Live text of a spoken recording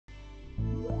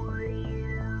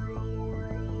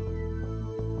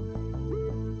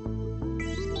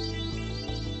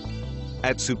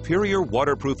At Superior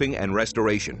Waterproofing and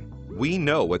Restoration, we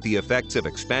know what the effects of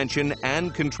expansion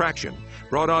and contraction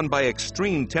brought on by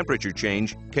extreme temperature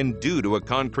change can do to a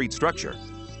concrete structure.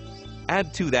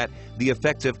 Add to that the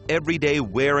effects of everyday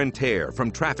wear and tear from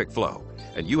traffic flow,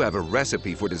 and you have a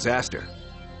recipe for disaster.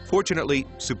 Fortunately,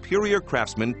 Superior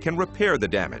craftsmen can repair the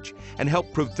damage and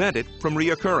help prevent it from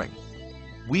reoccurring.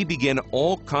 We begin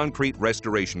all concrete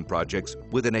restoration projects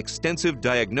with an extensive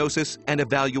diagnosis and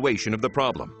evaluation of the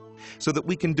problem, so that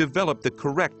we can develop the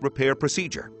correct repair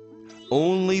procedure.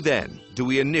 Only then do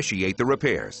we initiate the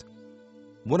repairs.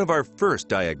 One of our first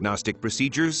diagnostic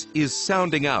procedures is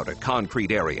sounding out a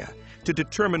concrete area to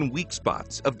determine weak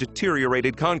spots of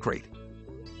deteriorated concrete.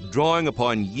 Drawing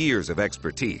upon years of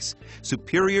expertise,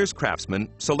 Superior's craftsmen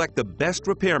select the best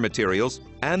repair materials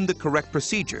and the correct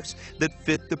procedures that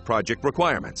fit the project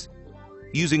requirements.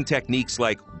 Using techniques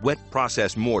like wet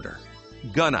process mortar,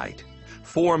 gunite,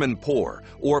 form and pour,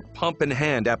 or pump and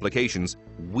hand applications,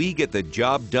 we get the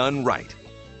job done right.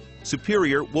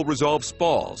 Superior will resolve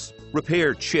spalls,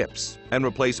 repair chips, and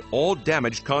replace all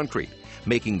damaged concrete,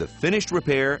 making the finished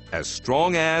repair as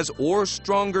strong as or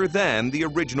stronger than the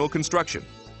original construction.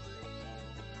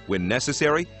 When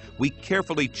necessary, we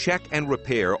carefully check and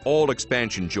repair all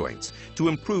expansion joints to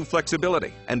improve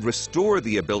flexibility and restore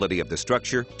the ability of the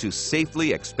structure to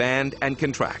safely expand and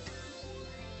contract.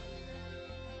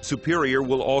 Superior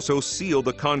will also seal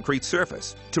the concrete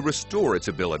surface to restore its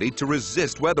ability to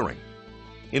resist weathering.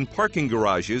 In parking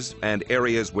garages and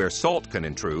areas where salt can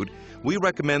intrude, we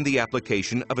recommend the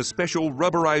application of a special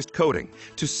rubberized coating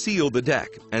to seal the deck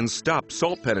and stop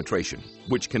salt penetration,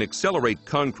 which can accelerate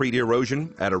concrete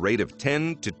erosion at a rate of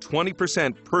 10 to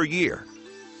 20% per year.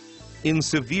 In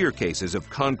severe cases of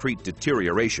concrete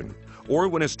deterioration, or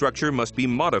when a structure must be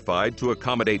modified to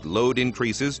accommodate load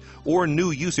increases or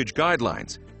new usage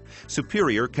guidelines,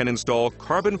 Superior can install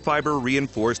carbon fiber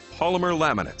reinforced polymer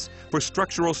laminates for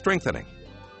structural strengthening.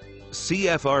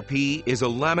 CFRP is a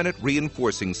laminate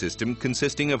reinforcing system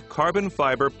consisting of carbon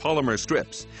fiber polymer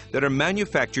strips that are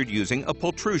manufactured using a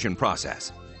pultrusion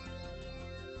process.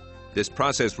 This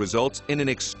process results in an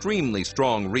extremely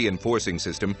strong reinforcing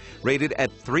system rated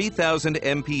at 3,000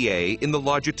 MPa in the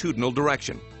longitudinal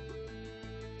direction.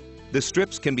 The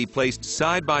strips can be placed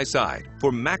side by side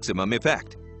for maximum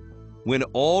effect. When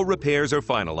all repairs are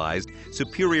finalized,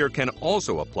 Superior can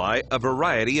also apply a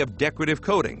variety of decorative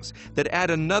coatings that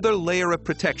add another layer of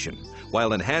protection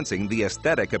while enhancing the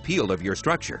aesthetic appeal of your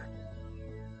structure.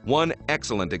 One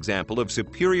excellent example of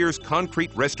Superior's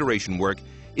concrete restoration work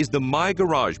is the My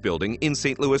Garage building in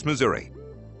St. Louis, Missouri.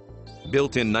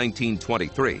 Built in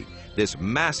 1923, this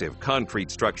massive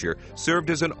concrete structure served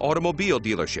as an automobile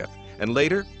dealership and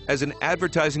later as an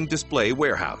advertising display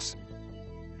warehouse.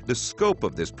 The scope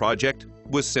of this project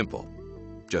was simple.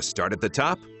 Just start at the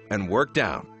top and work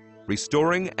down,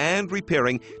 restoring and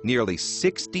repairing nearly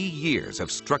 60 years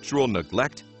of structural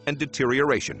neglect and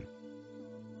deterioration.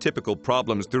 Typical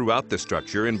problems throughout the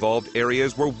structure involved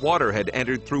areas where water had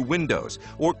entered through windows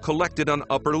or collected on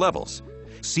upper levels,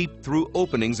 seeped through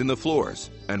openings in the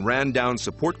floors, and ran down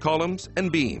support columns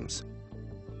and beams.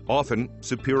 Often,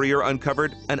 Superior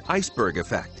uncovered an iceberg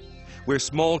effect, where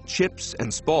small chips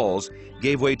and spalls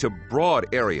gave way to broad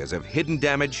areas of hidden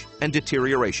damage and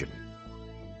deterioration.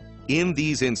 In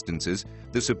these instances,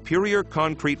 the Superior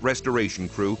concrete restoration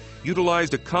crew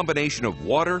utilized a combination of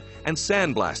water and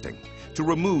sandblasting to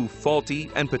remove faulty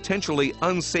and potentially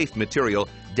unsafe material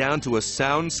down to a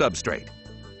sound substrate.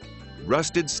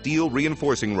 Rusted steel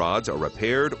reinforcing rods are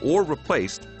repaired or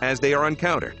replaced as they are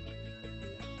encountered.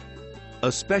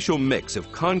 A special mix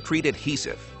of concrete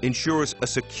adhesive ensures a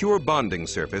secure bonding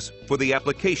surface for the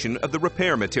application of the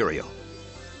repair material.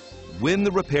 When the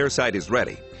repair site is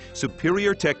ready,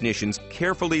 Superior technicians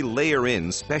carefully layer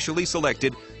in specially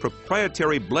selected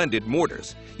proprietary blended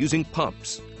mortars using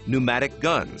pumps, pneumatic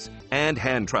guns, and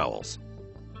hand trowels.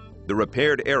 The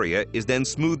repaired area is then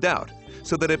smoothed out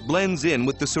so that it blends in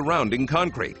with the surrounding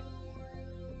concrete.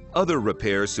 Other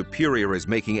repairs Superior is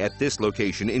making at this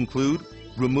location include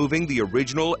removing the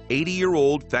original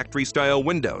 80-year-old factory-style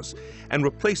windows and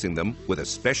replacing them with a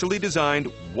specially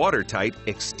designed watertight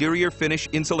exterior finish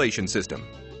insulation system.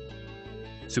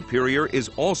 Superior is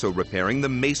also repairing the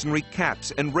masonry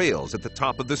caps and rails at the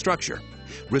top of the structure,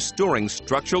 restoring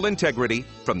structural integrity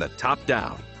from the top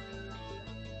down.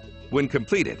 When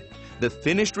completed, the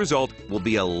finished result will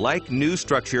be a like-new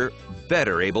structure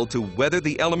better able to weather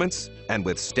the elements and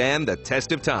withstand the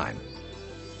test of time.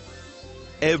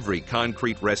 Every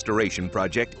concrete restoration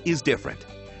project is different,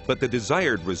 but the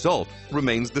desired result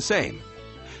remains the same.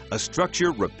 A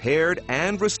structure repaired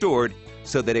and restored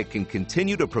so that it can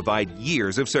continue to provide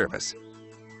years of service.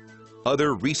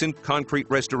 Other recent concrete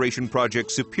restoration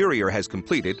projects Superior has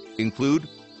completed include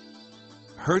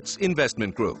Hertz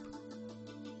Investment Group,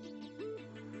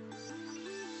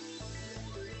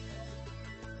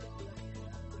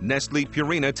 Nestle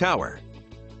Purina Tower,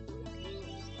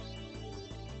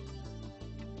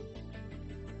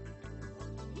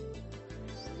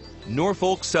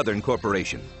 Norfolk Southern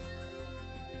Corporation,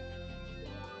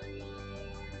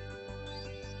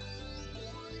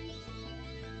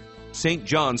 St.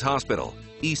 John's Hospital,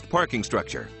 East Parking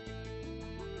Structure,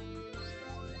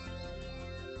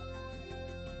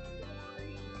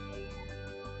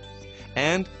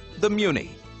 and the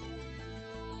Muni.